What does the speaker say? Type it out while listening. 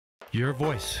Your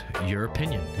voice, your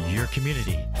opinion, your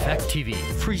community. Fact TV,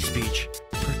 free speech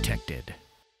protected.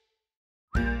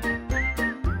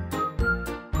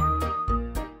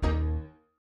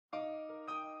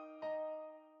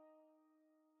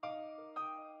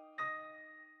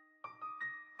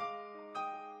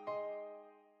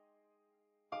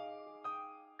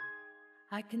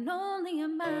 I can only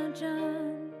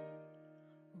imagine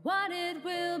what it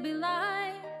will be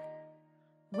like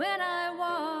when I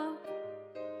walk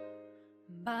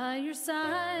by your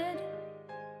side.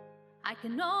 I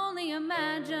can only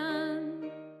imagine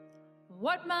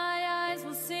what my eyes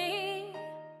will see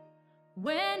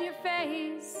when your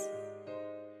face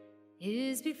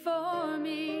is before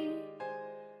me.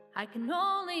 I can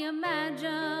only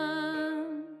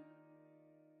imagine.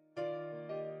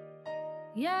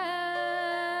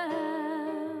 Yeah.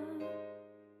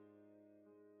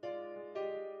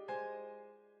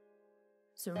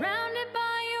 Surrounded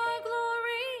by your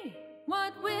glory,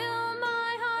 what will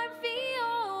my heart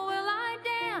feel? Will I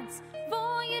dance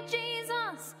for you,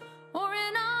 Jesus, or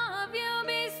in awe of you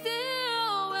be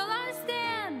still? Will I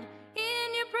stand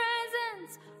in your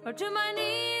presence, or to my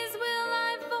knees will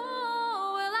I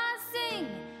fall? Will I sing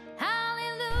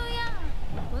hallelujah?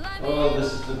 Will I be Oh,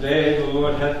 this is the day the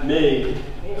Lord hath made.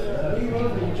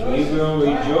 We will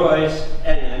rejoice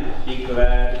and be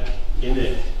glad in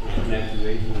it. And that's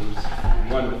great news,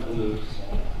 wonderful news.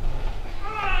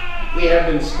 We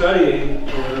have been studying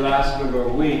over the last number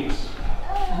of weeks,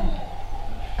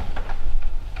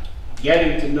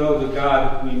 getting to know the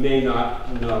God we may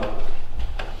not know.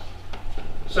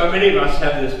 So many of us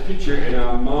have this picture in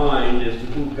our mind as to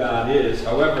who God is.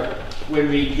 However, when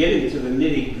we get into the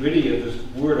nitty-gritty of this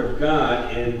Word of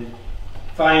God and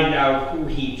find out who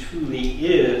He truly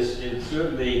is, it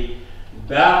certainly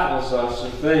baffles us to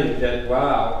think that,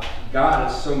 wow, God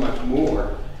is so much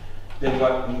more than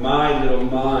what my little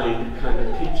mind kind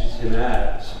of pictures Him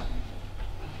as.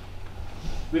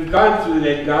 We've gone through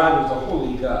that God is a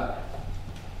holy God.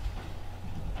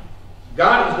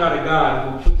 God is not a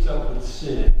God who puts up with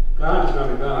sin. God is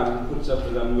not a God who puts up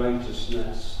with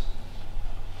unrighteousness.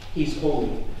 He's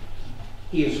holy.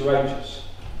 He is righteous.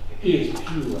 He is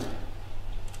pure.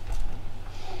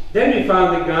 Then we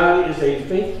found that God is a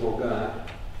faithful God.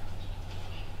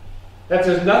 That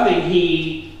there's nothing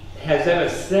He has ever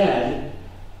said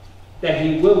that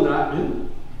He will not do.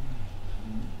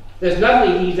 There's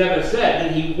nothing He's ever said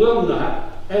that He will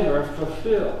not ever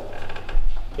fulfill.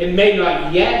 It may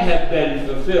not yet have been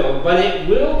fulfilled, but it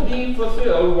will be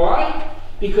fulfilled. Why?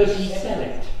 Because He said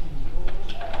it.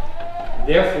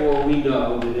 Therefore, we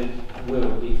know that it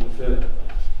will be fulfilled.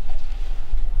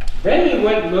 Then we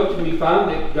went and looked and we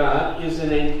found that God is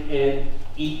an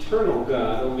eternal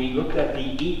God, or we looked at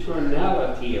the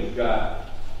eternality of God.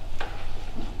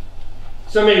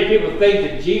 So many people think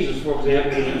that Jesus, for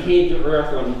example, when He came to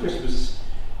earth on Christmas,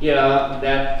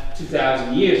 that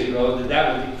 2,000 years ago,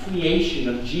 that was the creation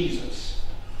of Jesus.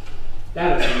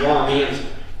 That is the wrong answer.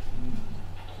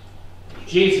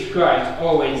 Jesus Christ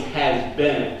always has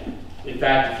been. In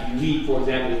fact, if you read, for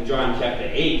example, in John chapter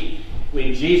 8,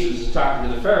 when Jesus is talking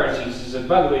to the Pharisees, He says,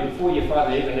 by the way, before your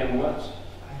father Abraham was,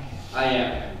 I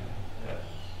am.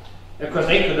 Of course,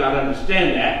 they could not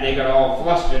understand that. They got all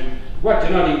flustered. What,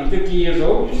 you're not even 50 years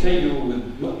old? You say you were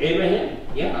with Abraham?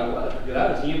 Yeah, I was, because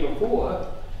I was here before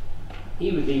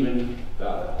he was even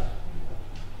God.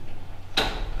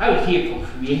 I was here for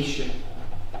creation.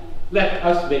 Let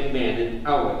us make man in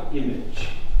our image.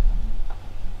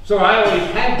 So I always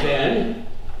have been,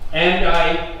 and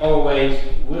I always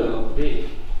will be.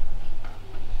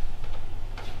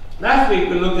 Last week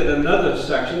we looked at another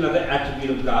section, another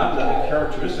attribute of God, another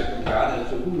characteristic of God as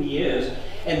to who He is,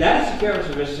 and that is the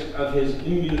characteristic of His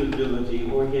immutability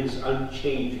or His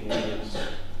unchangingness.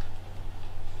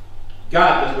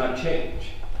 God does not change.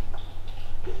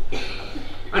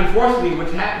 Unfortunately,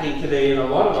 what's happening today in a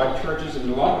lot of our churches and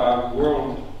a lot of our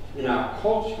world, in our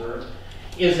culture,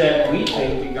 is that we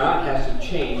think that God has to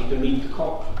change to meet the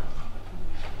culture.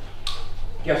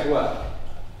 Guess what?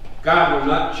 God will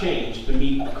not change to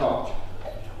meet the culture.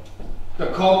 The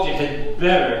culture had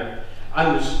better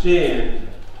understand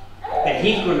that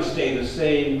He's going to stay the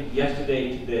same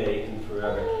yesterday, today, and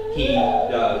forever. He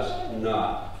does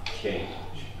not change.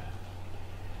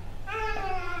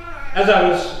 As I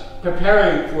was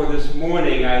preparing for this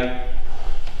morning, I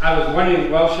was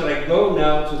wondering, well, should I go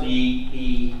now to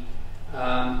the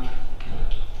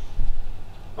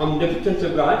omnipotence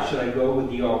of God? Should I go with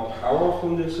the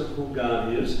all-powerfulness of who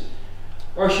God is?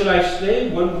 Or should I stay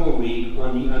one more week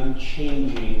on the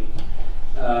unchanging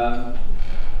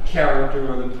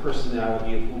character or the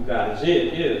personality of who God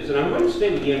is? And I'm going to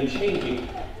stay with the unchanging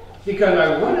Because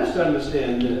I want us to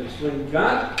understand this. When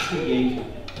God created,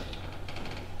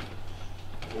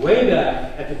 way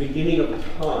back at the beginning of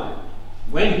time,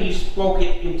 when he spoke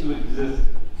it into existence,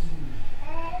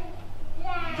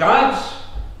 God's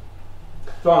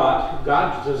thought,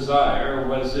 God's desire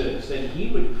was this, that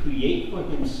he would create for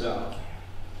himself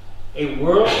a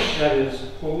world that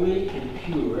is holy and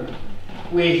pure,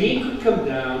 where he could come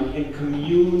down and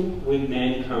commune with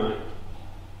mankind.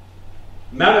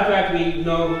 Matter of fact, we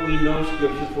know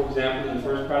scripture, for example, in the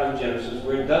first part of Genesis,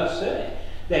 where it does say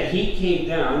that he came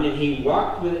down and he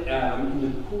walked with Adam in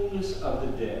the coolness of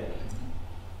the day.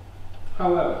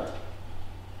 However,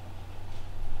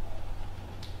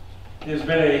 there's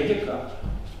been a hiccup,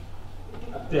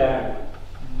 a bad one,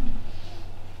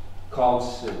 called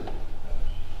sin.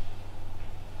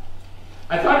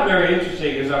 I thought it very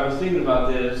interesting as I was thinking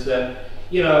about this that,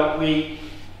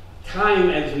 time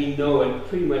as we know it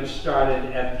pretty much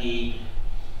started at the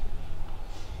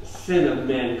sin of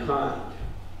mankind.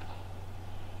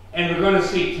 And we're going to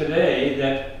see today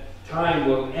that time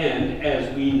will end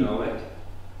as we know it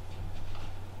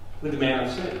with the man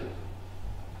of sin.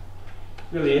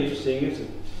 Really interesting, isn't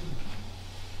it?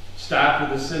 Start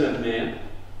with the sin of man,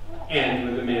 end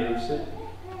with the man of sin.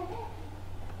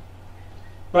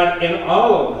 But in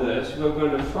all of this, we're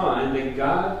going to find that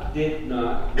God did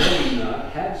not, will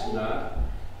not, has not,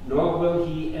 nor will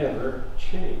he ever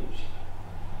change.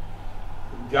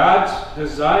 God's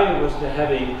desire was to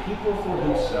have a people for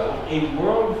himself, a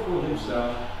world for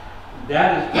himself,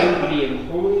 that is going to be in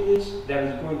holiness, that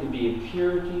is going to be in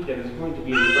purity, that is going to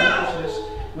be in righteousness,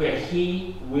 where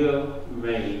he will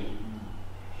reign.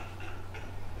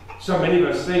 So many of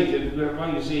us think that,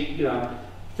 well, you see,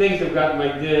 things have gotten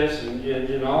like this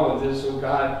and all of this, so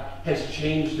God has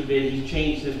changed a bit. He's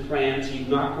changed his plans. He's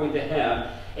not going to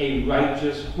have a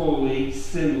righteous, holy,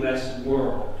 sinless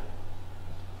world.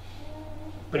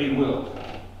 But he will.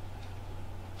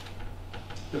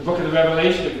 The book of the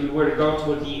Revelation, if we were to go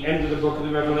toward the end of the book of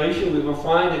the Revelation, we will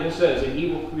find that it says that he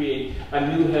will create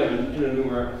a new heaven and a new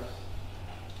earth.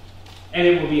 And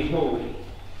it will be holy.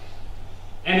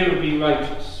 And it will be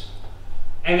righteous.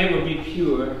 And it will be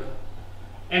pure.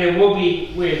 And it will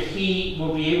be where he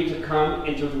will be able to come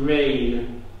and to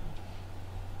reign.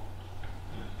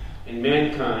 And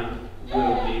mankind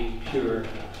will be pure,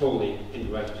 holy, and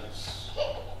righteous.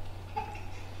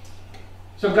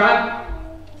 So God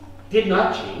did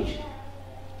not change.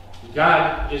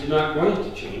 God is not going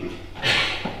to change.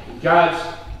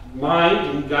 God's mind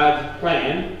and God's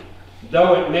plan,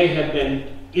 though it may have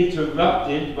been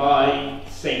interrupted by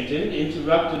Satan,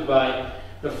 interrupted by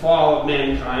the fall of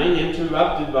mankind,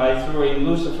 interrupted by throwing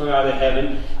Lucifer out of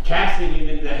heaven, casting him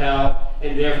into hell,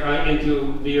 and therefore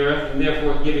into the earth, and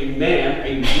therefore giving man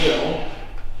a will.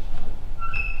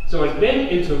 So it's been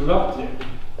interrupted.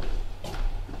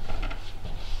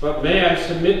 But may I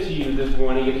submit to you this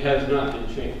morning, it has not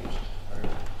been changed.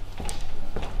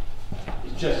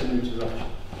 It's just an interruption.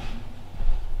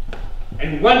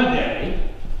 And one day,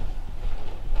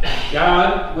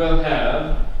 God will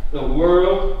have the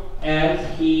world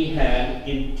as he had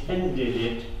intended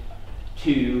it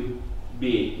to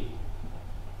be.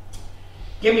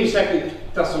 Give me 2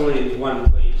 Thessalonians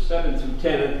 1, please, 7 through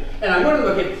 10. And I'm going to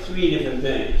look at 3 different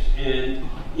things, and,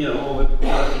 over the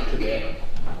course of today.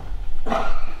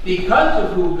 Because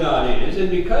of who God is, and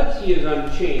because he is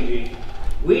unchanging,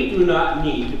 we do not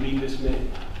need to be dismayed.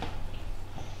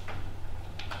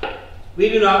 We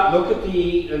do not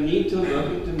need to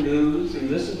look at the news and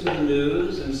listen to the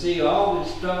news and see all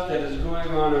this stuff that is going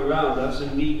on around us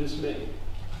and be dismayed.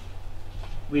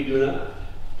 We do not.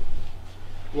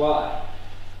 Why?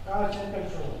 God's in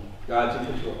control. God's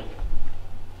in control.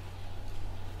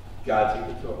 God's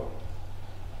in control.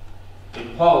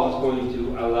 And Paul is going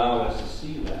to allow us to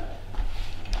see that.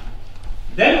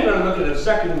 Then we're going to look at a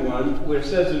second one where it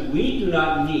says that we do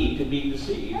not need to be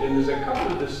deceived. And there's a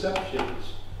couple of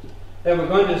deceptions that we're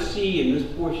going to see in this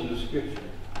portion of Scripture.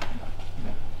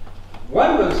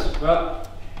 One was, I'll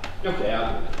do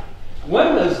that.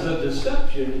 One was the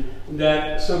deception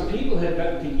that some people had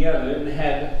gotten together and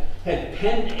had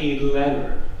penned a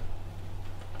letter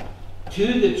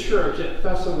to the church at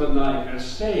Thessalonica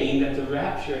saying that the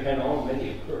rapture had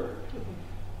already occurred.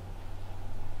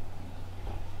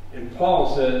 And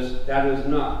Paul says, that is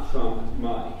not from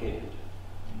my hand.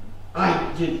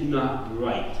 I did not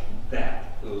write that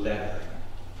letter.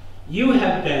 You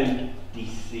have been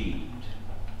deceived.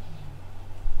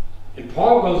 And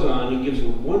Paul goes on and gives a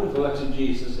wonderful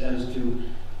exegesis as to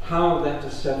how that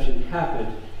deception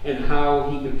happened and how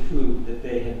he could prove that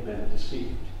they had been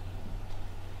deceived.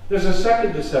 There's a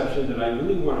second deception that I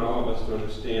really want all of us to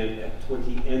understand toward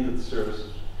the end of the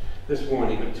services. this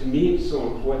morning, but to me it's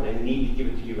so important I need to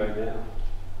give it to you right now.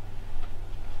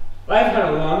 I've had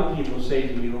a lot of people say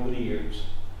to me over the years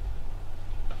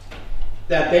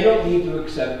that they don't need to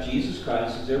accept Jesus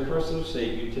Christ as their personal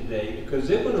Savior today because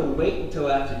they're going to wait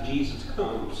until after Jesus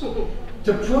comes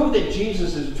to prove that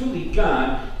Jesus is truly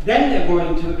God, then they're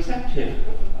going to accept Him.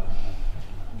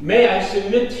 May I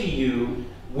submit to you,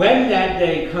 when that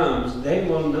day comes, they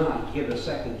will not get a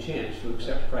second chance to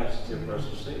accept Christ as their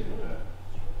personal Savior.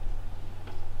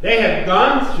 They have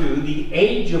gone through the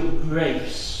age of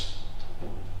grace.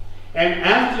 And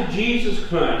after Jesus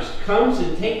Christ comes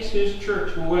and takes His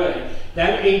church away,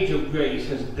 that age of grace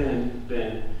has been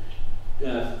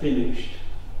finished.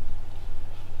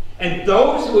 And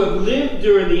those who have lived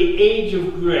during the age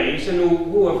of grace and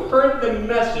who have heard the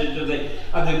message of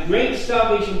the great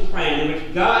salvation plan in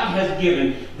which God has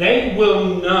given, they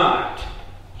will not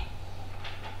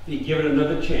be given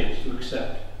another chance to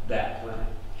accept that plan.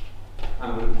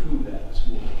 I'm going to prove that this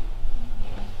morning.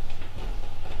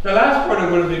 The last part I'm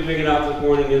going to be bringing out this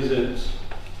morning is this.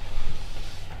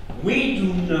 We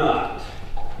do not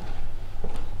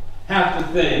have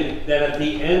to think that at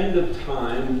the end of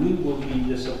time we will be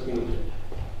disappointed.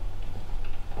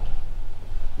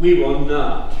 We will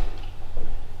not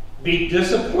be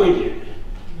disappointed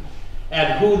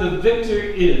at who the victor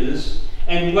is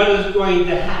and what is going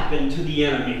to happen to the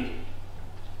enemy.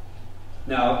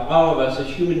 Now, all of us as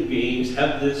human beings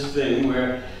have this thing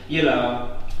where,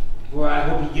 well, I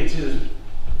hope he gets his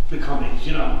becomings,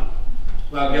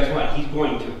 Well, guess what? He's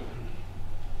going to.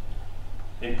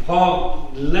 And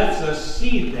Paul lets us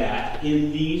see that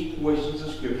in these portions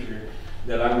of Scripture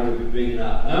that I'm going to be bringing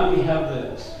up. Now we have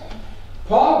this.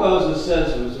 Paul goes and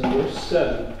says this in verse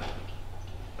 7.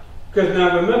 Because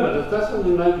now remember, the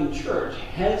Thessalonian church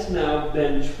has now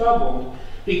been troubled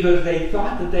because they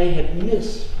thought that they had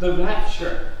missed the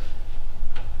rapture.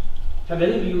 Have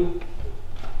any of you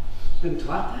been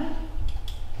taught that?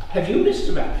 Have you missed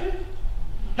the rapture?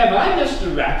 Have I missed the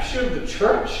rapture of the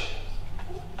church?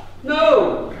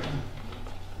 No,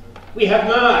 we have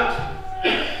not.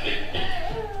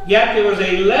 Yet there was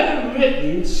a letter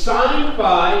written, signed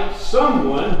by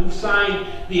someone who signed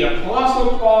the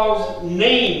Apostle Paul's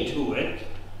name to it,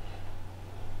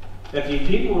 that the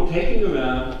people were taking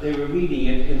around, they were reading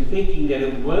it and thinking that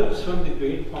it was from the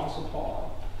great Apostle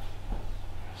Paul.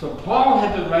 So Paul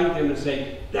had to write them and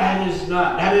say, that is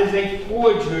a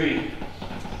forgery.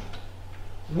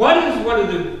 What is one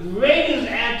of the greatest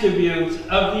attributes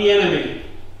of the enemy?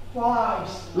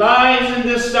 Lies. Lies and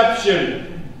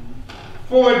deception.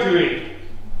 Forgery.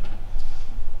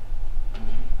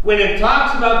 When it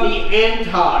talks about the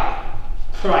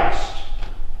Antichrist,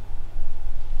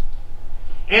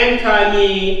 anti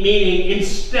meaning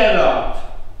instead of,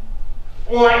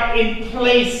 or in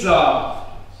place of.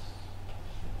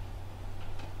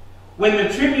 When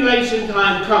the tribulation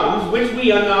time comes, which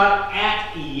we are not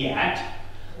at yet,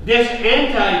 this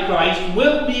Antichrist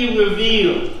will be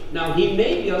revealed. Now, he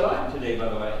may be alive today, by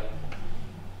the way.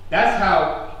 That's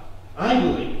how I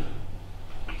believe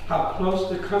how close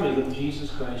the coming of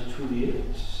Jesus Christ truly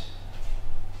is.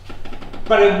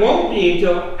 But it won't be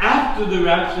until after the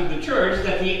rapture of the church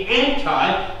that the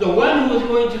the one who is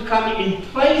going to come in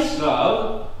place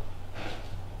of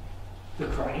the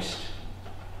Christ,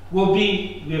 will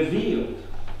be revealed,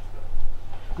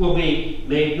 will be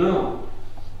made known,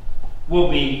 will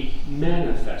be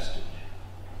manifested.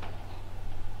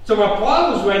 So what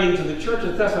Paul was writing to the church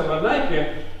of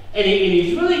Thessalonica, and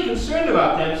he's really concerned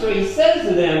about them, so he says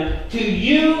to them, to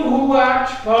you who are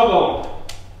troubled.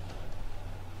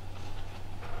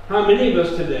 How many of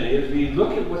us today, as we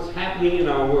look at what's happening in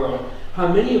our world,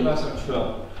 how many of us are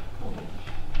troubled?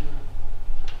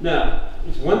 Now,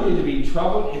 it's one thing to be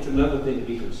troubled, it's another thing to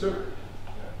be concerned.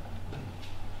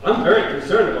 I'm very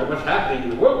concerned about what's happening in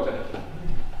the world today.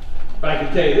 But I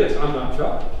can tell you this, I'm not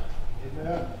troubled.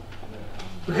 Amen.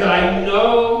 Because I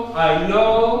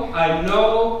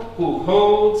know who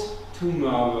holds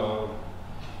tomorrow.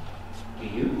 Do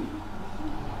you?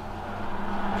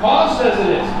 Paul says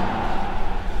this.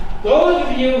 Those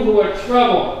of you who are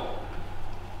troubled,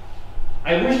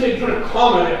 I wish they'd put a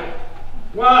comma there.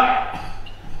 Why?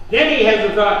 Then he has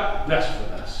the thought, rest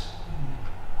with us.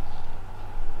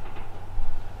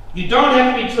 You don't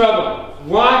have to be troubled.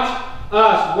 Watch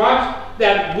us. Watch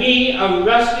that we are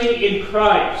resting in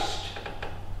Christ.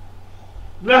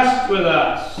 Rest with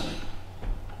us.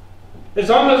 It's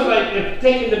almost like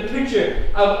taking the picture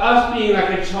of us being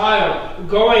like a child,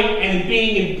 going and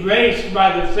being embraced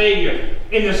by the Savior,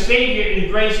 and the Savior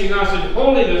embracing us and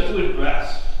holding us to His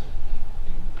breast.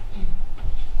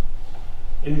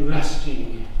 And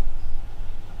resting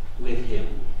with Him.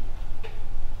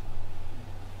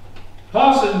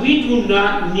 Paul said we do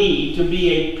not need to be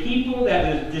a people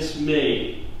that is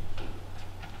dismayed,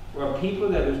 or a people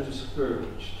that is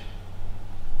discouraged,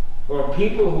 or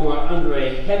people who are under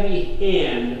a heavy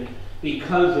hand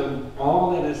because of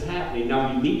all that is happening.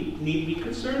 Now, we need to be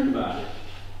concerned about it,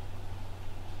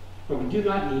 but we do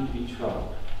not need to be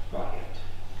troubled by it.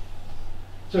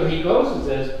 So he goes and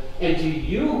says, and to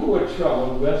you who are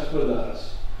troubled, rest with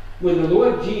us, when the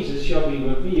Lord Jesus shall be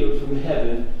revealed from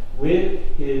heaven with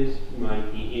his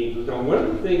mighty angels. Now, one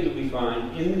of the things that we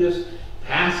find in this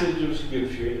passage of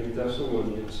Scripture in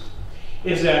Thessalonians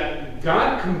is that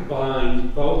God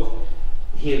combined both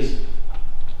his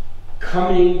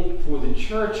coming for the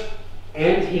church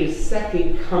and his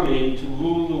second coming to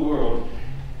rule the world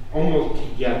almost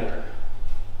together.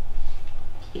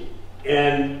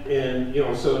 And you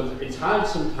know, so it's hard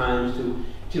sometimes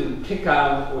to pick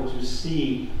out or to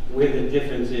see where the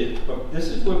difference is. But this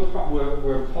is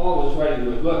where Paul is writing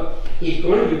with. Look, he's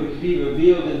going to be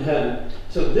revealed in heaven.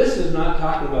 So this is not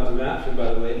talking about the rapture,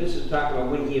 by the way. This is talking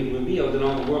about when he is revealed and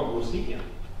all the world will see him.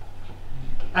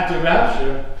 At the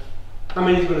rapture, how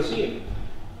many is going to see him?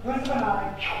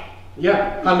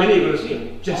 Yeah, how many are going to see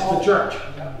him? Just the church.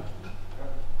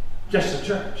 Just the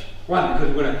church. Why?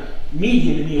 Because we're going to meet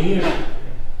him in the air.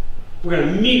 We're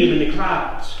going to meet him in the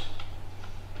clouds.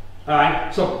 All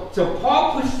right? So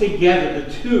Paul puts together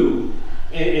the two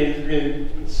in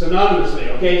synonymously.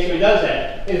 Okay? So he does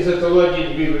that. And it says the Lord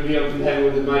Jesus be revealed from heaven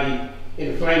with the mighty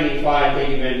in flaming fire,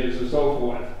 taking vengeance, and so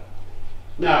forth.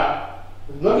 Now,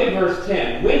 look at verse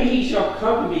 10. When he shall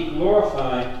come to be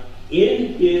glorified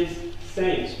in his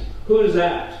saints. Who is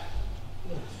that?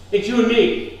 It's you and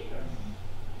me.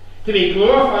 To be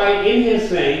glorified in his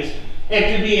saints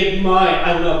and to be admired.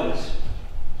 I love this.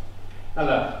 I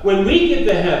love it. When we get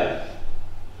to heaven,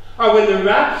 or when the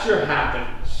rapture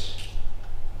happens,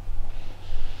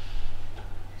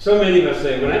 so many of us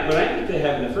say, when I get to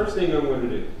heaven, the first thing I'm going to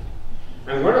do,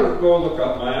 I'm going to go look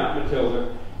up my Aunt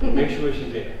Matilda and make sure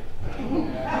she's there.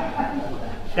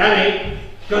 That ain't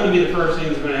going to be the first thing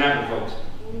that's going to happen, folks.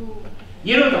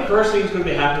 You know what the first thing that's going to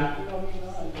be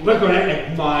happening? We're going to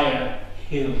admire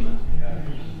him.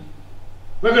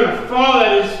 We're going to fall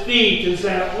at his feet and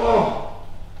say, oh,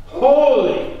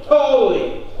 holy,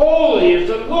 holy, holy is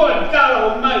the Lord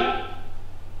God Almighty.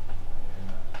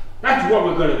 That's what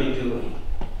we're going to be doing.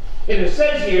 And it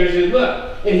says here, it says,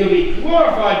 look, and he'll be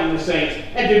glorified in the saints,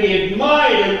 and to be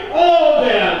admired in all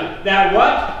them that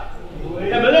what?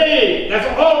 That believe.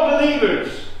 That's all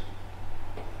believers.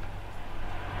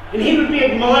 And he would be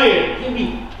admired. He'd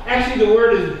be, actually the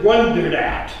word is wondered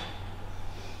at.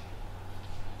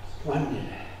 Wondered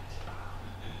at.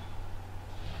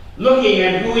 Looking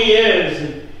at who he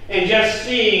is and just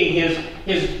seeing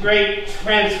his great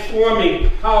transforming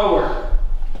power.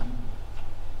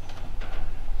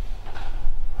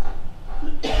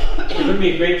 There's going to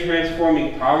be a great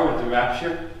transforming power at the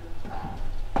rapture.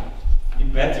 You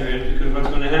bet there is, because what's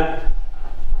going to happen?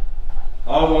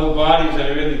 All those bodies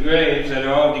that are in the graves that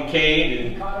are all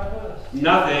decayed and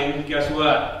nothing, guess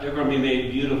what? They're going to be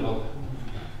made beautiful,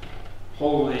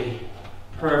 holy,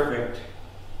 perfect.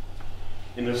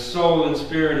 And the soul and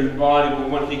spirit and body will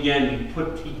once again be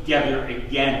put together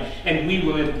again. And we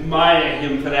will admire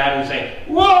him for that and say,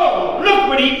 whoa, look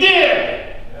what he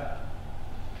did!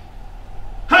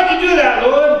 How'd you do that,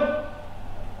 Lord?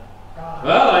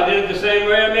 Well, I did it the same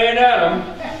way I made Adam.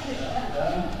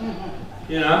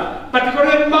 You know? But they're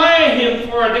going to admire him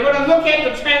for it. They're going to look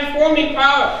at the transforming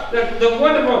power, the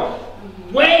wonderful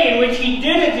way in which he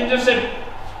did it, and just said,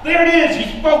 there it is,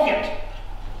 he spoke it.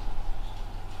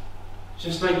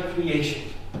 Just like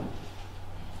creation.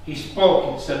 He spoke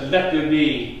and said, let there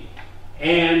be,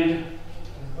 and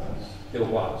there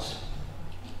was.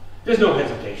 There's no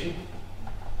hesitation.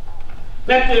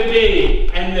 Let there be,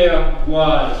 and there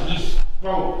was. He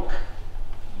spoke.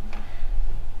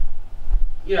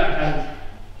 Yeah,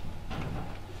 I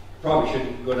probably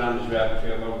shouldn't go down this rabbit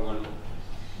trail, but we're going to.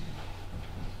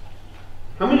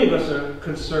 How many of us are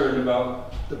concerned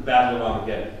about the Battle of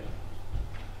Armageddon?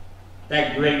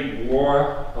 That great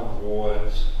war of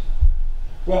wars.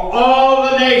 Well, all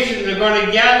the nations are going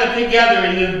to gather together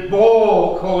in this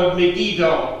bowl called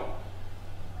Megiddo.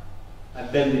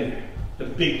 I've been there. The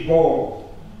big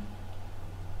bowl.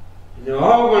 And they're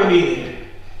all going to be there.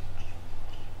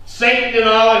 Satan and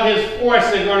all of his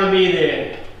forces are going to be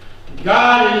there.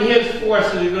 God and his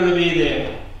forces are going to be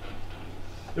there.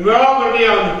 And we're all going to be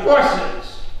on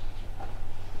horses.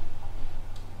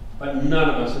 But none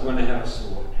of us are going to have a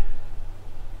sword.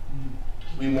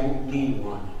 We won't need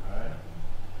one.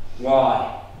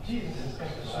 Why?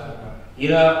 You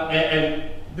know,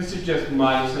 and this is just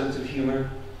my sense of humor.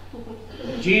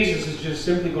 Jesus is just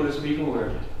simply going to speak a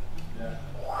word.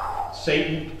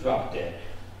 Satan dropped dead.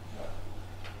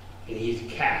 And he's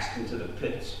cast into the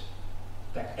pits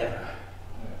forever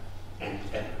and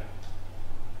ever.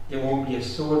 There won't be a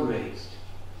sword raised.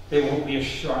 There won't be a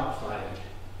shot fired.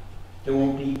 There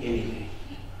won't be anything.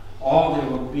 All there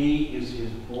will be is his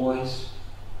voice.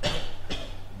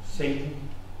 Satan,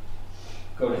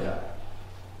 go to hell.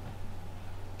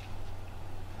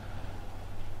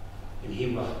 And he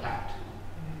will act.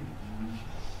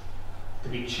 To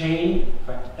be chained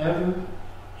forever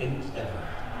and ever.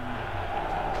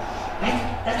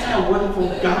 That's how wonderful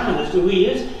God is, who he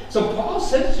is. So Paul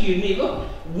says to you and me, look,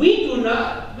 you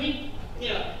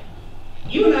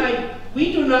and I,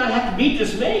 we do not have to be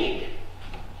dismayed.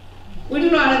 We do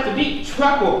not have to be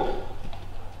troubled.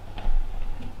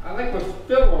 I like what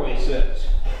Phil always says.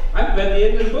 I've read the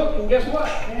end of the book, and guess what?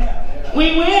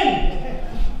 We win.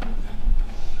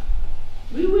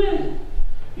 We win.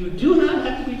 You do not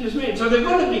have to be dismayed. So they're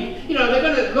going to be, they're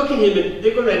going to look at him and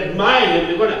they're going to admire him.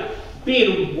 They're going to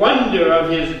be in wonder of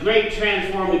his great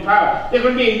transforming power. They're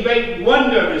going to be in great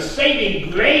wonder of his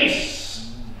saving grace.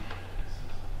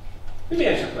 Let me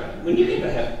ask you a question. When you get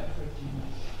to heaven,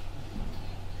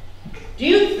 do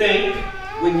you think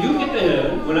when you get to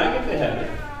heaven, when I get to heaven,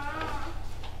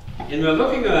 and we're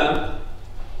looking around,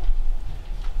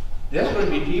 there's going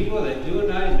to be people that you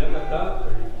and I never thought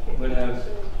would have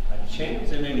a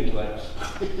chance in any place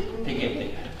to get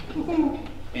there.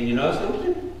 And you know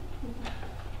something?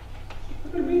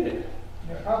 You're going to be there.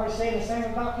 They're probably saying the same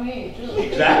about me, too.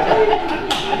 Exactly.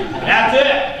 That's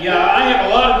it. Yeah, I have a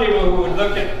lot of people who would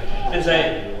look at and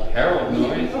say, Harold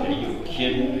Norris, are you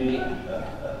kidding me?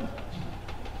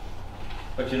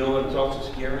 But you know what's also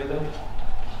scary, though?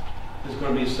 There's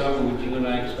going to be some which you and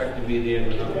I expect to be there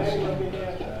and not.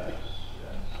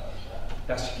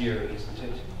 That's scary, isn't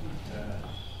it?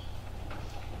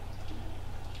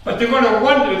 But they're going to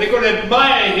wonder, they're going to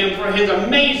admire him for his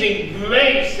amazing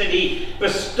grace that he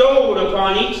bestowed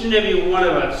upon each and every one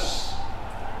of us.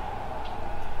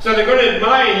 So they're going to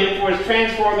admire him for his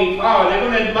transforming power. They're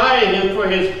going to admire him for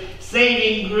his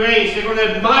saving grace. They're going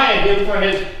to admire him for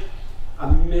his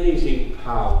amazing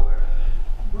power.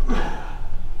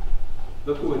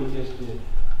 Look at what he just did.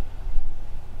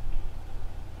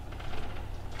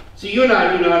 So you and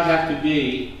I do not have to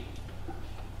be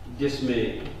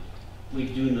dismayed. We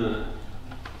do not.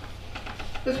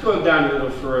 Let's go down a little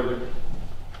further.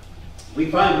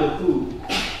 We find the who.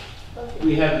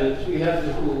 We have the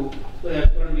who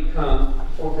that's going to become,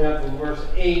 for example, verse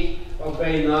 8,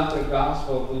 obey not the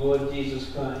gospel of the Lord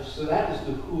Jesus Christ. So that is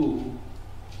the who.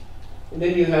 And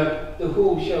then you have the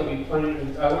who shall be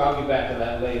punished. I'll get back to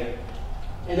that later.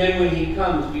 And then when he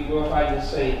comes, we glorify the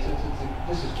saints.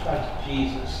 This is Christ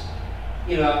Jesus.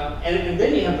 And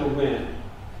then you have the when.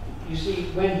 You see,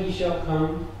 when he shall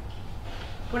come,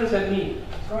 what does that mean?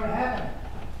 It's going to happen.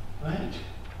 Right.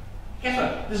 Guess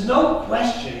what? There's no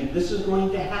question this is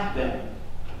going to happen.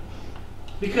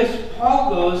 Because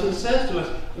Paul goes and says to us,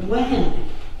 when?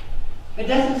 It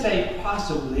doesn't say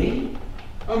possibly,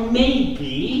 or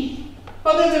maybe,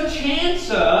 or there's a chance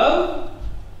of.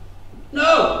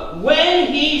 No,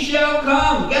 when he shall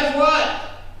come. Guess what?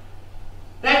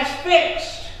 That's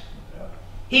fixed.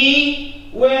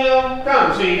 He will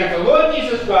come. So you got the Lord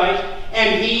Jesus Christ,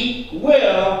 and he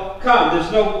will come. There's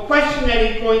no question that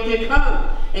he's going to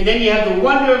come. And then you have the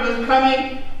wonder of his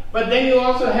coming, but then you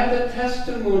also have the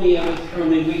testimony of his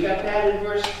coming. We got that in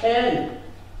verse 10.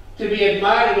 To be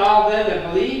admired in all them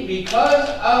that believe because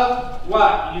of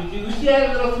what? You see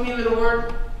that little 3-letter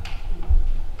word?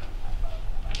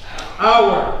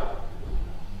 Our.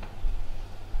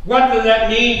 What does that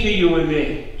mean to you and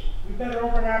me? We better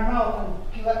open our mouth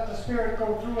and let the Spirit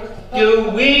go through us.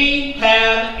 Do we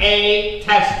have a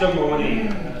testimony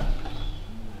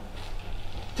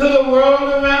to the world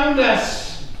around us?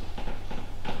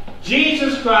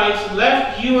 Jesus Christ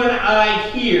left you and I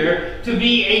here to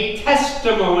be a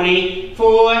testimony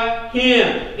for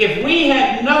him. If we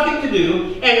had nothing to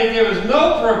do, and if there was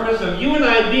no purpose of you and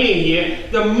I being here,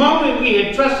 the moment we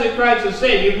had trusted Christ as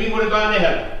Savior, we would have gone to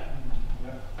heaven.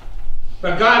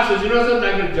 But God says, you know something,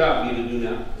 I've got a job for you to do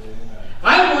now.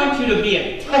 I want you to be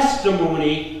a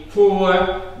testimony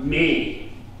for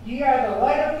me. Ye are the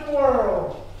light of the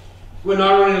world. We're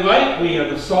not only light, we are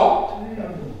the salt.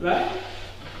 Right?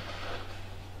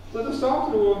 We're the salt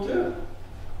of the world too.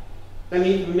 I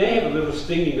mean, we may have a little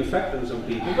stinging effect on some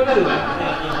people, but anyway.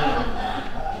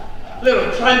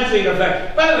 Little cleansing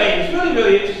effect. By the way, it's really,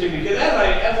 really interesting because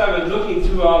as I was looking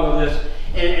through all of this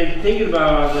and thinking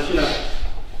about all of this,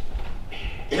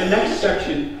 the next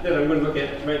section that I'm going to look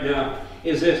at right now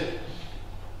is this.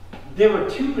 there are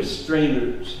two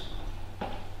restrainers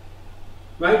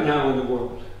right now in the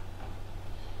world.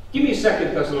 Give me 2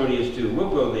 Thessalonians 2. We'll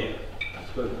go there.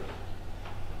 Let's go there.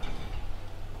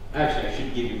 Actually, I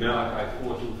should give you Malachi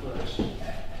 4:2 first. Wait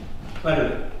a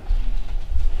minute.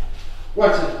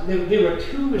 What's it? There are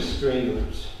two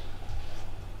restrainers.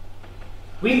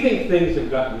 We think things have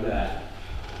gotten bad.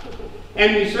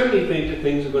 And we certainly think that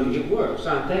things are going to get worse,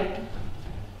 aren't they?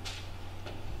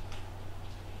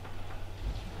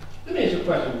 Let me ask you a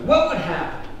question. What would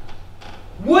happen?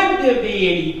 Would there be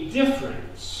any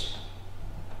difference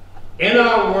in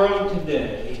our world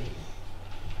today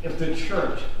if the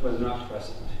church was not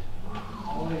present?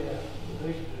 Oh,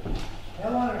 yeah.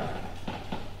 Hell on earth.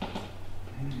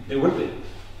 There would be.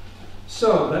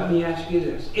 So let me ask you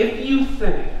this. If you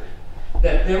think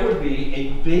that there would be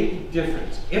a big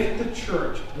difference if the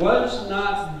church was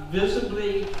not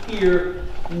visibly here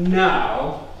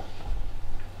now,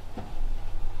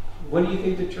 what do you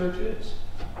think the church is?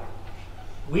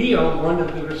 We are one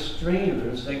of the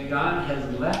restrainers that God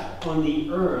has left on the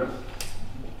earth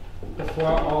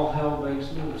before all hell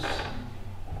breaks loose.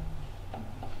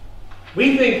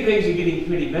 We think things are getting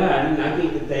pretty bad, and I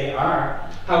think that they are.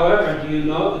 However, do you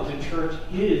know that the church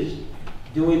is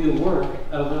doing the work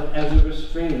as a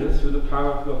restrainer through the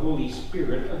power of the Holy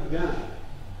Spirit of God?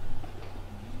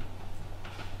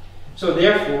 So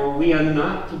therefore, we are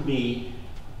not to be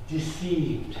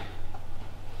deceived.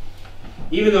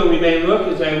 Even though we may look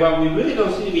and say, well, we really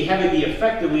don't seem to be having the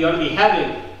effect that we ought to be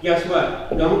having. Guess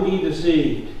what? Don't be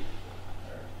deceived.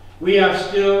 We are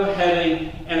still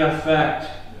having an effect.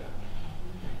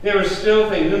 There are still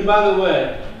things. And by the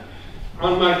way,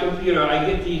 on my computer, I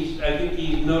get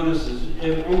these notices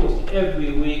almost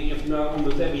every week, if not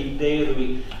almost every day of the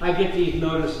week. I get these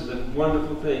notices of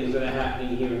wonderful things that are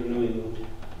happening here in New England.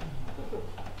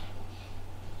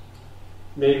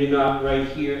 Maybe not right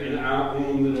here in our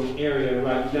own little area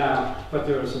right now, but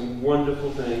there are some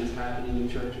wonderful things happening in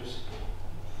churches.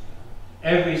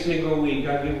 Every single week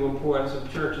I get reports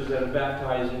of churches that are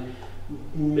baptizing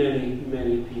many,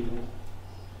 many people.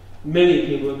 Many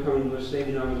people are coming to a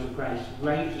saving knowledge of Christ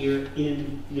right here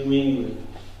in New England.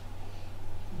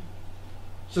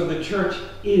 So the church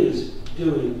is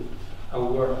doing a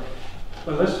work.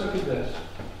 But let's look at this.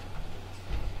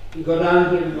 You go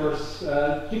down here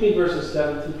to give me verses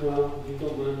 7 through 12. You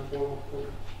don't mind.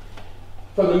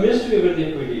 For the mystery of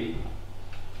iniquity.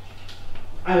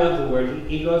 I love the word.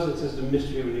 He goes and says the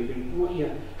mystery of iniquity. Well,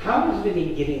 yeah. How is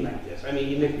it getting like this? I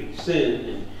mean, iniquity,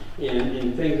 sin,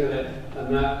 and things that are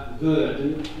not good.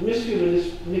 And the mystery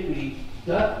of iniquity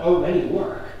does already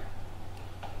work.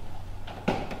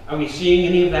 Are we seeing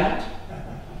any of that?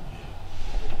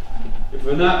 If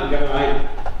we're not, we've got our eyes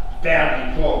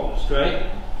badly closed, right?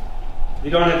 You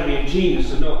don't have to be a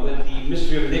genius to know that the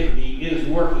mystery of iniquity is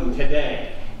working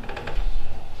today.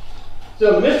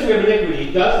 So the mystery of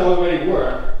iniquity does already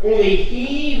work. Only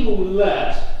he who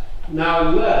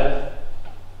now will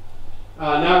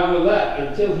let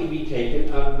until he be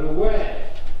taken out of the way.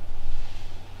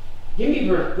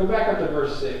 Go back up to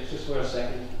verse 6 just for a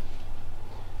second.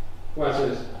 Watch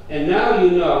this. And now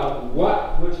you know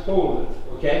what withholdeth.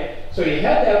 Okay? So you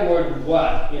had that word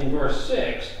what in verse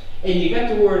 6, and you got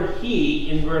the word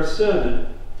he in verse 7.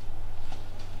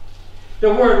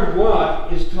 The word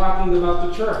what is talking about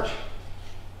the church.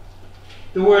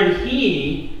 The word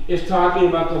he is talking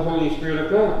about the Holy Spirit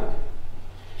of God.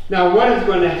 Now, what is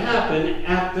going to happen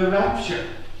at the rapture?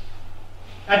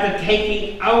 At the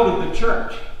taking out of the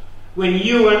church? When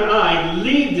you and I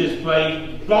leave this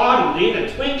place bodily in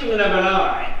the twinkling of an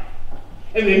eye,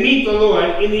 and we meet the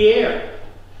Lord in the air.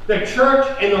 The church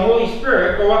and the Holy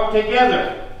Spirit go up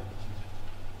together.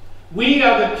 We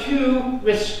are the two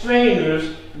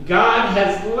restrainers God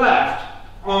has left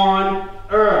on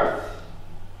earth.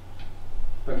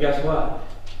 But guess what?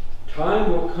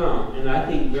 Time will come, and I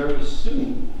think very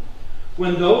soon,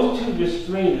 when those two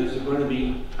restrainers are going to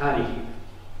be out of here.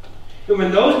 And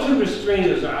when those two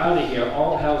restrainers are out of here,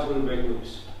 all hell's going to break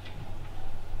loose.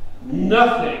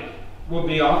 Nothing will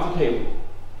be off the table.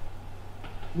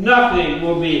 Nothing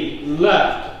will be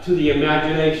left to the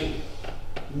imagination.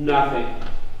 Nothing.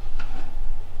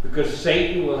 Because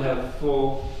Satan will have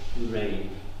full reign.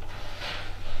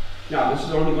 Now, this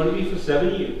is only going to be for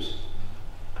 7 years.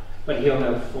 But he'll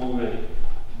have full reign.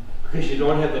 Because you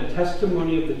don't have the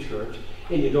testimony of the church,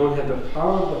 and you don't have the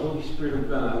power of the Holy Spirit of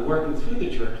God working through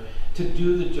the church to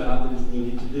do the job that is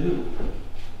needed to do.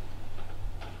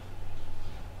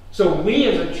 So we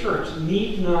as a church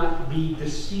need not be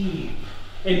deceived.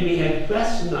 And we had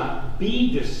best not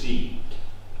be deceived.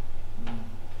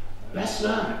 Best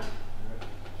not.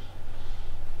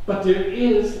 But there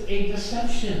is a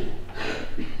deception.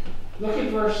 Look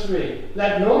at verse 3.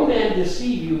 Let no man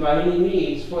deceive you by any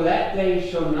means, for that day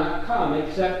shall not come,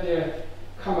 except there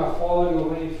come a falling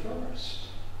away first.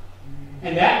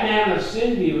 And that man of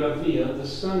sin be revealed, the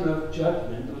son of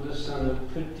judgment or the son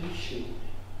of perdition.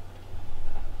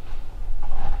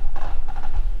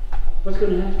 What's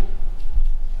going to happen?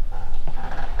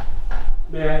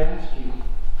 May I ask you,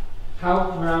 how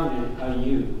grounded are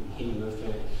you in your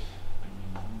faith?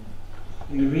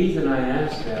 And the reason I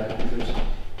ask that is because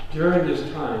during this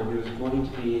time there's going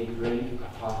to be a great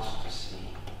apostasy,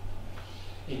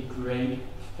 a great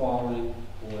falling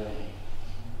away.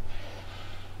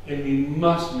 And we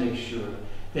must make sure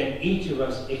that each of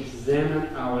us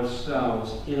examine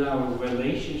ourselves in our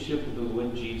relationship with the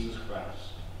Lord Jesus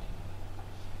Christ.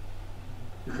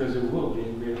 Because there will be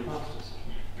a great apostasy.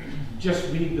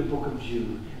 Just read the book of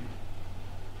Jude,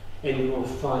 and you will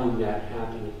find that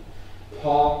happening.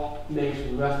 Paul makes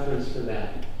reference to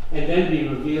that. And then be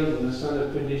revealed in the son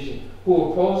of perdition,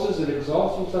 who opposes and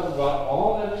exalts himself about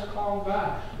all that is called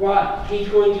God. Why? He's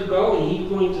going to go and he's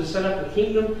going to set up a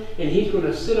kingdom, and he's going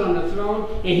to sit on the throne,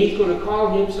 and he's going to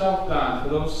call himself God for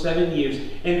those 7 years,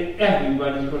 and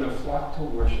everybody's going to flock to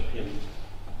worship him.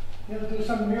 He'll do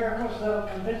some miracles that'll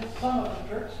convince some of the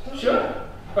church too. Sure.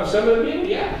 Or some of the people,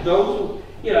 yeah. Those who,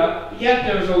 yet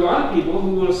there's a lot of people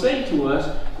who will say to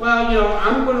us, well,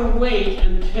 I'm going to wait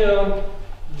until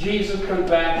Jesus comes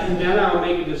back and then I'll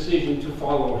make a decision to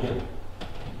follow him.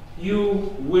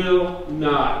 You will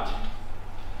not.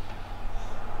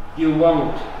 You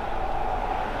won't.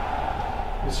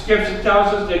 The scripture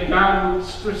tells us that God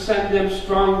will send them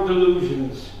strong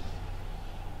delusions.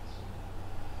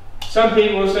 Some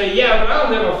people will say, yeah, but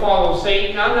I'll never follow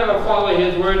Satan. I'll never follow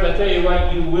his word. I tell you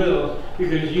what, you will,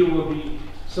 because you will be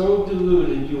so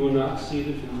deluded you will not see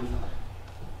the truth.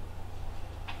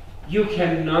 You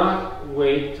cannot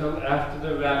wait till after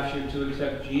the rapture to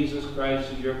accept Jesus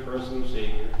Christ as your personal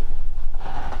Savior.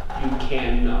 You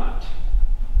cannot.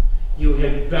 You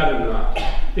had better not,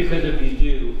 because if you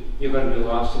do, you're going to be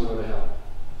lost and go to hell.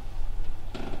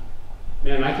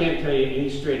 Man, I can't tell you any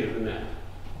straighter than that.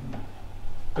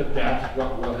 But that's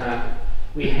what will happen.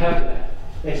 We have that.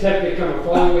 Except they come a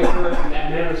falling away first, and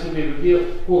that man will be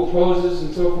revealed, who opposes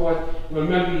and so forth.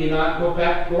 Remember you not. Go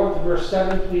up to verse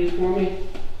 7, please, for me.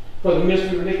 For the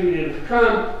mystery of iniquity is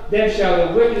come, then shall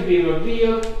the wicked be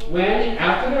revealed, when,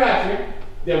 after the rapture,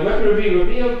 the wicked will be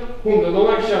revealed, whom the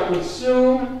Lord shall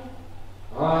consume.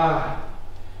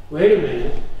 Wait a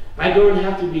minute. I don't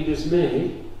have to be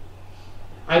dismayed.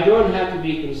 I don't have to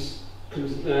be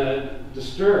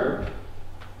disturbed.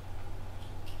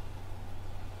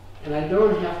 And I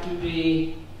don't have to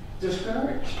be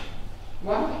discouraged.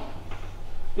 Why?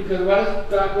 Because what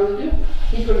is God going to do?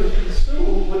 He's going to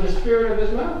consume with the spirit of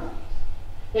his mouth.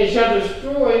 And shall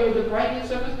destroy with the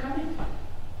brightness of his coming.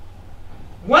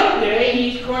 One day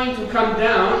he's going to come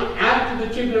down after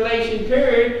the tribulation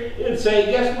period and say,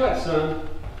 guess what, son?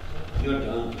 You're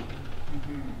done.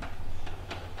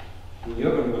 And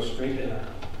you're going to go straight to hell.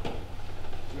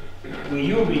 Well,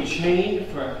 you'll be chained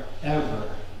forever.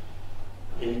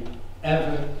 In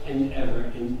ever and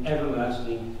ever in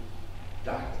everlasting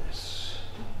darkness.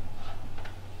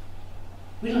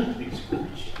 We don't have to be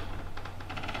discouraged.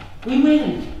 We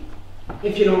win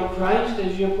if you know Christ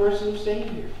as your personal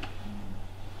Savior.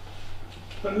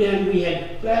 But man, we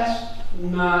had best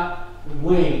not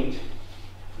wait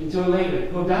until later.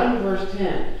 Go down to verse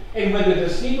 10. And when the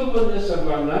deceivableness of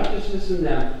unrighteousness in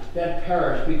them that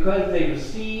perish, because they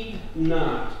received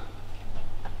not.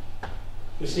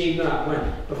 Received not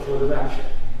when? Before the rapture.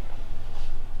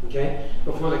 Okay?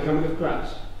 Before the coming of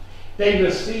Christ. They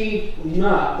received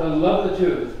not the love of the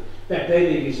truth, that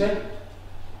they may be saved.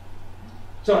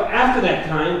 So after that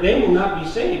time, they will not be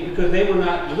saved because they will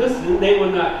not listen, they will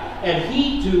not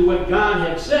adhere to what God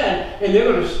had said, and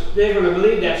they're going to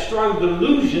believe that strong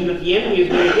delusion that the enemy is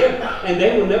going to give, and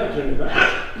they will never turn to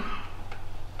Christ.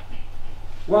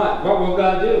 What? What will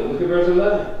God do? Look at verse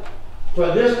 11.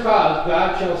 For this cause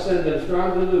God shall send them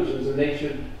strong delusions, and they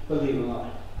should believe a lie.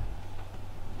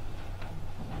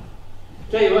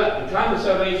 Tell you what, the time of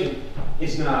salvation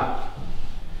is now.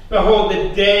 Behold, the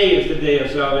day is the day of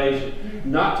salvation,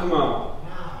 not tomorrow.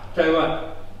 Tell you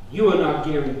what, you are not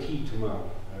guaranteed tomorrow.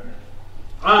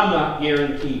 I'm not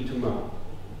guaranteed tomorrow.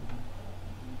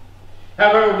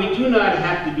 However, we do not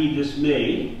have to be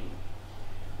dismayed.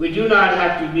 We do not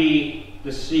have to be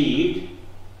deceived.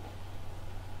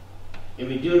 And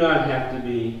we do not have to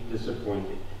be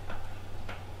disappointed.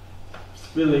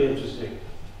 It's really interesting.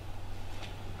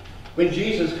 When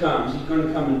Jesus comes, he's going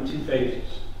to come in 2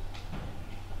 phases.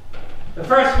 The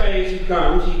first phase he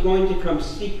comes, he's going to come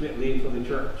secretly for the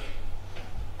church.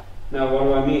 Now, what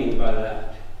do I mean by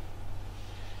that?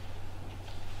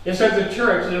 It says the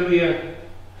church, there will be a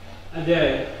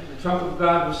day, the trumpet of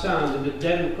God will sound, and the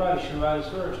dead in Christ shall rise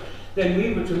first. Then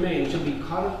we which remain shall be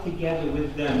caught up together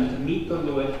with them to meet the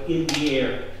Lord in the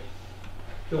air.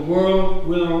 The world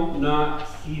will not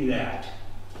see that.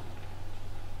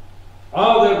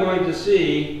 All they're going to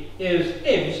see is,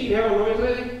 hey, have you seen Harold Noyes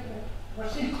lately? I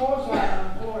see clothesline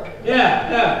on the floor.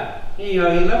 Yeah. He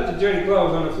left the dirty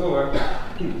clothes on the floor.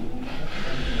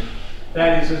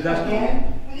 Daddy says that's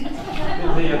normal.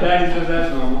 Yeah, Daddy says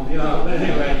that's normal. But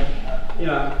anyway,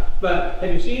 but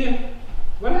have you seen him?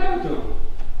 What happened to him?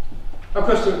 Of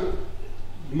course,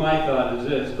 my thought is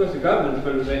this. Of course, the government's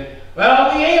going to say,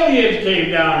 well, the aliens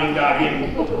came down and got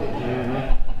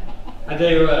him. I tell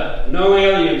you what, no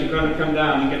aliens are going to come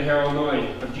down and get Harold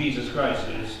Noyes, but Jesus Christ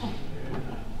is.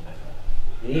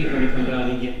 And he's going to come down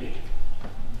and get me.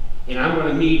 And I'm going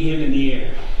to meet him in the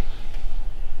air.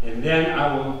 And then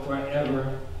I will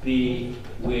forever be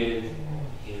with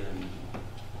him.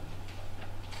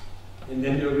 And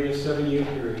then there will be a 7-year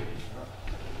period.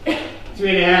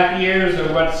 3.5 years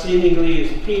of what seemingly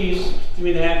is peace,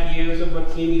 3.5 years of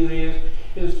what seemingly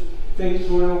is things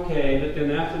going okay, but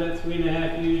then after that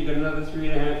 3.5 years, you got another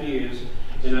 3.5 years,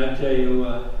 and I tell you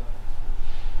what,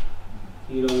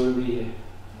 you don't want to be here.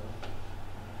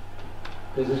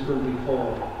 Because it's going to be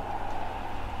horrible.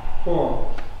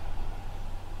 Horrible.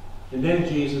 And then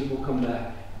Jesus will come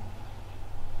back.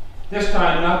 This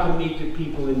time not to meet the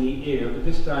people in the air, but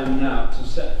this time now to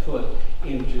set foot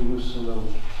in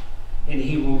Jerusalem. And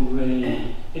he will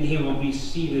reign, and he will be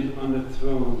seated on the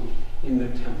throne in the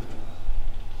temple.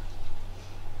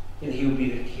 And he will be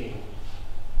the king.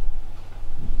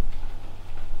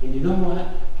 And you know what?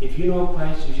 If you know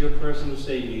Christ as your personal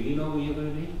Savior, you know where you're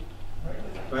going to be?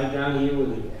 Right down here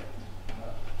with him.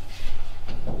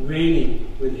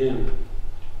 Reigning with him.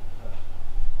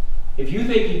 If you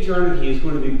think eternity is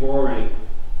going to be boring,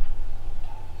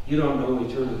 you don't know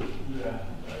eternity. Yeah.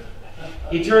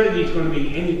 Eternity is going to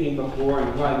be anything but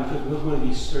boring. Why? Because we're going to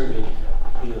be serving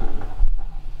him.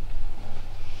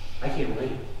 I can't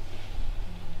wait.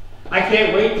 I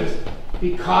can't wait to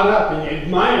be caught up and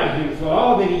admire him for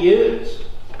all that he is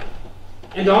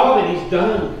and all that he's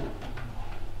done.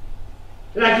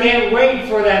 And I can't wait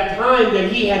for that time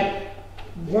that he had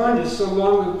wanted so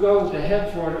long ago to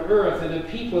have for an earth and a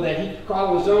people that he could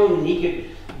call his own and he could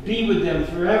be with them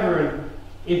forever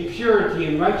in purity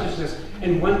and righteousness.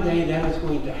 And one day that is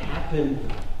going to happen.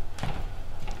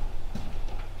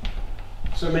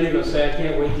 So many will say, I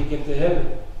can't wait to get to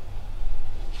heaven.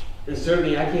 And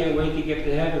certainly I can't wait to get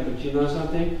to heaven, but you know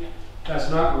something? That's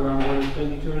not where I'm going to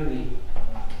spend eternity.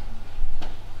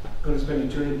 I'm going to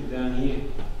spend eternity down here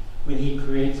when he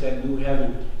creates that new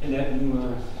heaven and that new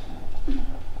earth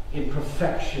in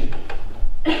perfection.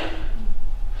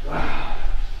 Wow.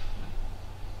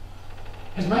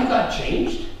 Has my God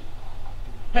changed?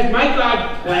 Has my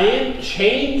God plan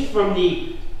changed from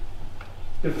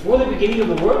before the beginning of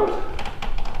the world?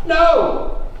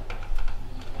 No.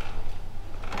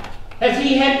 Has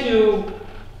he had to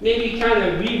maybe kind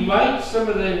of rewrite some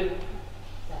of the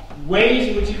ways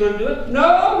in which he's going to do it?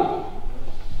 No.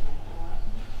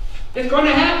 It's going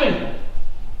to happen.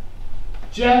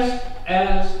 Just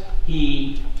as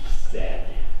he said.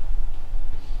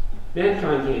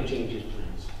 Mankind can't change his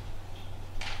plans.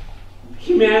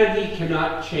 Humanity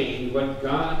cannot change what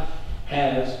God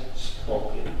has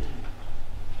spoken.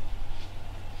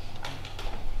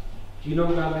 Do you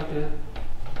know a God like that?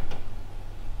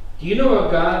 Do you know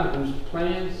a God whose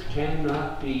plans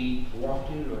cannot be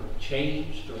thwarted or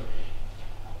changed?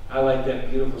 I like that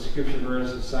beautiful scripture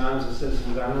verse in Psalms that says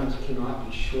his arms cannot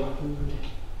be shortened.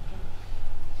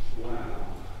 Wow.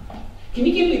 Can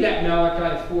you give me that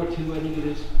Malachi 4:2, I think it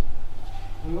is?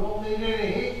 We won't need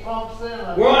any heat pumps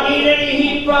in. Won't need any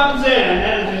heat pumps in.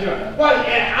 That is for sure. Well,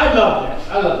 I love this.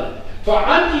 I love it. For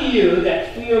unto you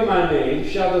that fear my name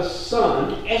shall the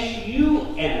Son,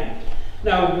 S-U-N.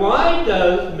 Now, why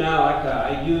does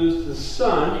Malachi use the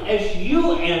Son,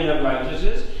 S-U-N of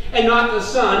righteousness, and not the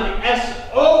Son,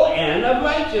 S-O-N of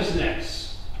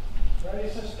righteousness? Bright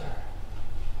as a star.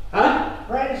 Huh?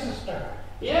 Bright as a star.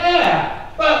 Yeah.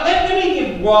 Well, let me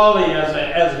give Wally as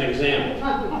an example.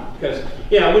 Because,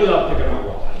 yeah, we love picking on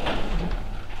Wally.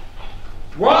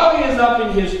 Wally is up in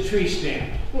his tree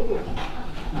stand.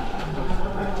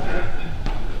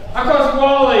 Of course,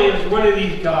 Wally is one of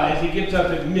these guys. He gets up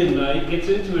at midnight, gets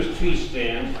into his tree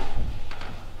stand,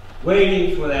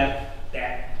 waiting for that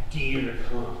deer to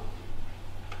come.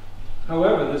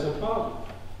 However, there's a problem.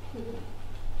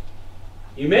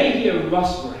 You may hear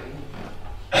rustling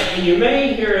And you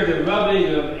may hear the rubbing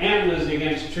of antlers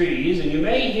against trees, and you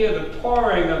may hear the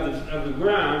pouring of the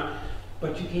ground,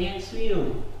 but you can't see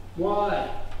them. Why?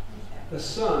 The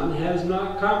sun has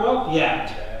not come up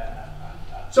yet.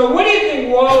 So what do you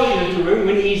think Wally is doing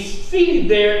when he's seated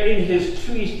there in his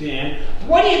tree stand?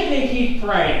 What do you think he's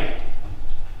praying?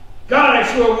 God, I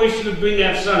sure wish you would bring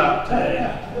that sun up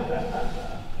today.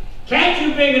 Can't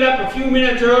you bring it up a few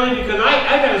minutes early, because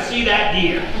I got to see that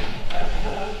deer.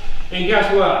 And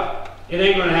guess what? It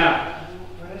ain't going to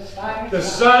happen. The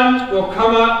sun will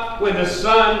come up when the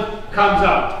sun comes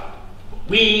up.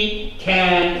 We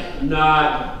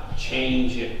cannot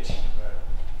change it.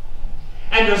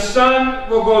 And the sun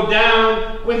will go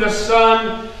down when the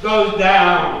sun goes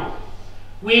down.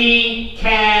 We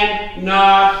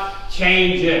cannot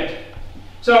change it.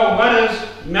 So what is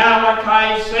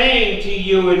Malachi saying to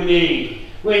you and me?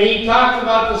 When he talks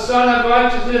about the Son of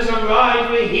Righteousness arise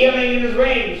with healing in his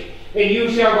wings, and you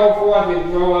shall go forth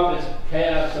and grow up as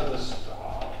calves of the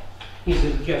stall. He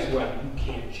says, guess what? You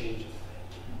can't change a thing.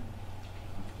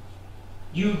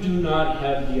 You do not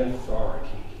have the authority.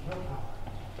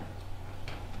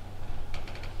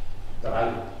 But I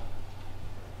do.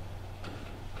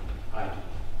 I do.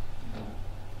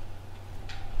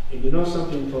 And you know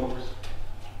something, folks?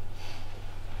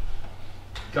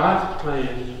 God's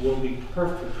plan will be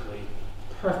perfectly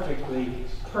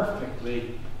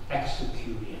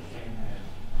executed.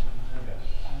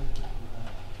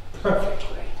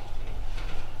 Perfectly.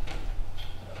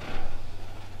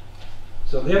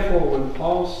 So therefore, when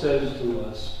Paul says to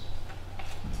us,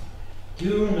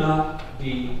 do not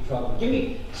be troubled. Give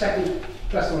me 2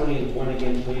 Thessalonians 1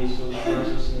 again, please, those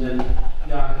verses, and then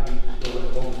John, can we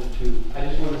just go over to 2. I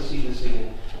just want to see this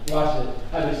again. Watch it.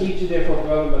 I beseech you, therefore,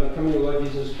 brother, by the coming of the Lord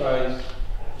Jesus Christ,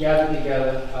 gather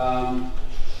together.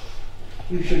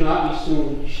 You should not be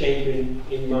soon shaken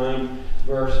in mind.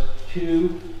 Verse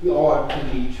 2, you are to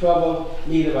be troubled,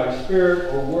 neither by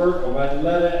spirit or word or by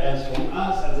letter, as from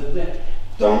us, as a death.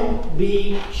 Don't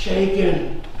be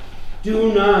shaken.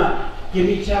 Do not. Give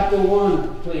me chapter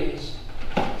 1, please.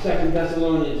 2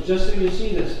 Thessalonians, just so you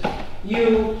see this.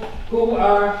 You who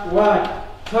are what?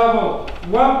 Troubled.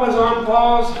 What was on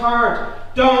Paul's heart?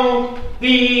 Don't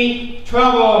be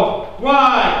troubled.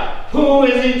 Why? Who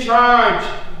is in charge?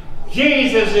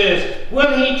 Jesus is.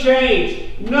 Will he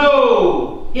change?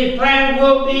 No. His plan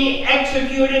will be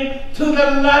executed to the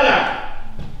letter.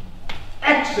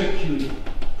 Executed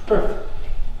perfectly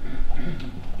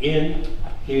in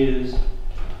his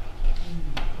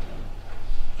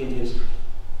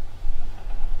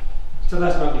So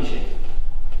let's not be shaken.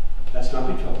 Let's not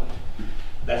be troubled.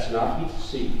 Let's not be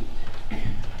deceived.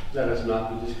 Let us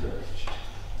not be discouraged.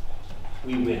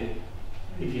 We win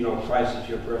if you know Christ is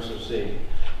your personal Savior.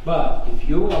 But if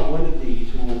you are one of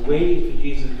these who are waiting for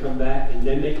Jesus to come back and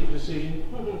then make a decision,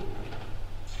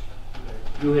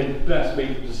 you had best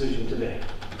make the decision today.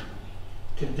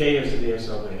 Today is the day of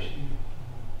salvation.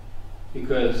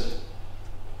 Because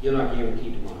you're not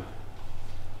guaranteed tomorrow.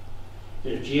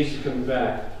 And if Jesus comes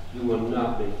back, you will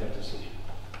not make that decision.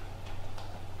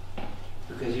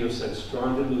 Because you'll send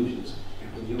strong delusions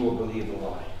and you will believe the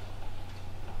lie.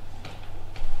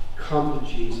 Come to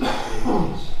Jesus,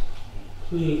 please.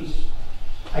 Please.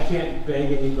 I can't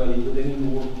beg anybody with any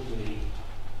more plea.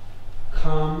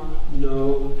 Come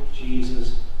know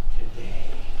Jesus today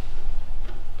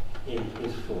in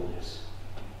his fullness.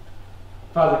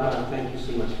 Father God, thank you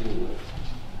so much for your word.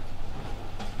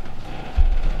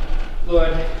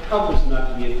 Lord, help us not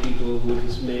to be a people who are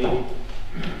dismayed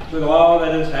with all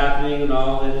that is happening and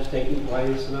all that is taking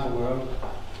place in our world.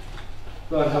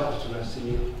 Lord, help us to rest in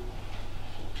you.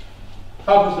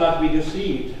 Help us not to be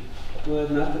deceived.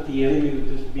 Lord, not that the enemy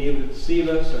would just be able to deceive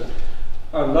us, or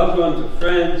our loved ones, or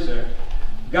friends, or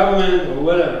government, or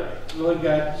whatever. Lord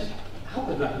God, just help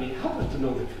us not to be, help us to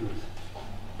know the truth,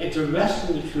 and to rest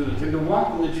in the truth, and to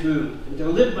walk in the truth, and to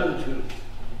live by the truth.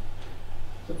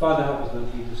 So Father, help us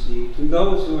not to be deceived. And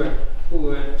those who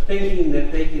are thinking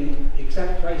that they can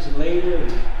accept Christ later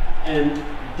and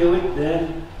do it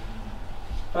then,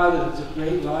 Father, it's a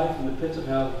great lie from the pits of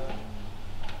hell.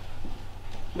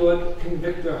 Lord,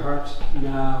 convict their hearts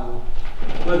now,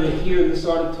 whether here in this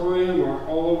auditorium or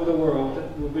all over the world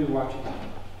that will be watching.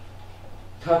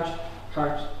 Touch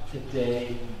hearts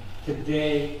today.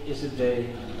 Today is a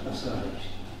day of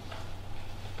salvation.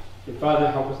 And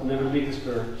Father, help us never be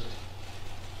discouraged.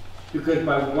 Because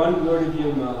by one word of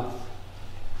your mouth,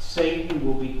 Satan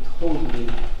will be totally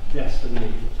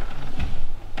decimated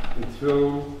and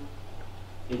thrown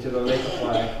into the lake of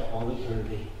fire for all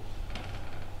eternity.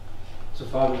 So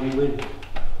Father, we win.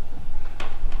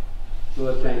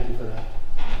 Lord, thank you for that.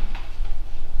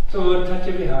 So Lord, touch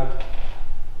every heart.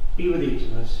 Be with each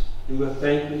of us. And we'll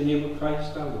thank you in the name of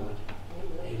Christ our Lord.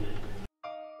 Amen.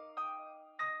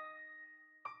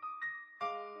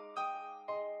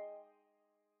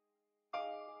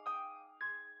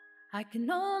 I can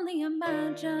only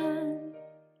imagine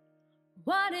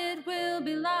what it will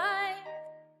be like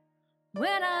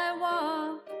when I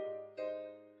walk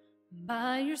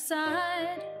by your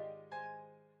side.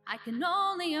 I can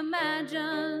only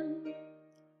imagine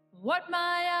what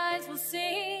my eyes will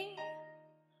see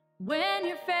when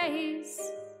your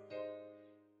face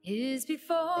is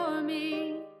before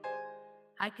me.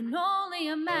 I can only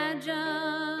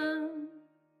imagine.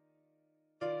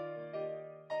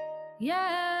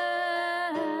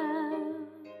 Yeah.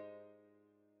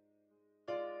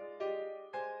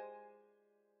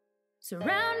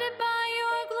 Surrounded by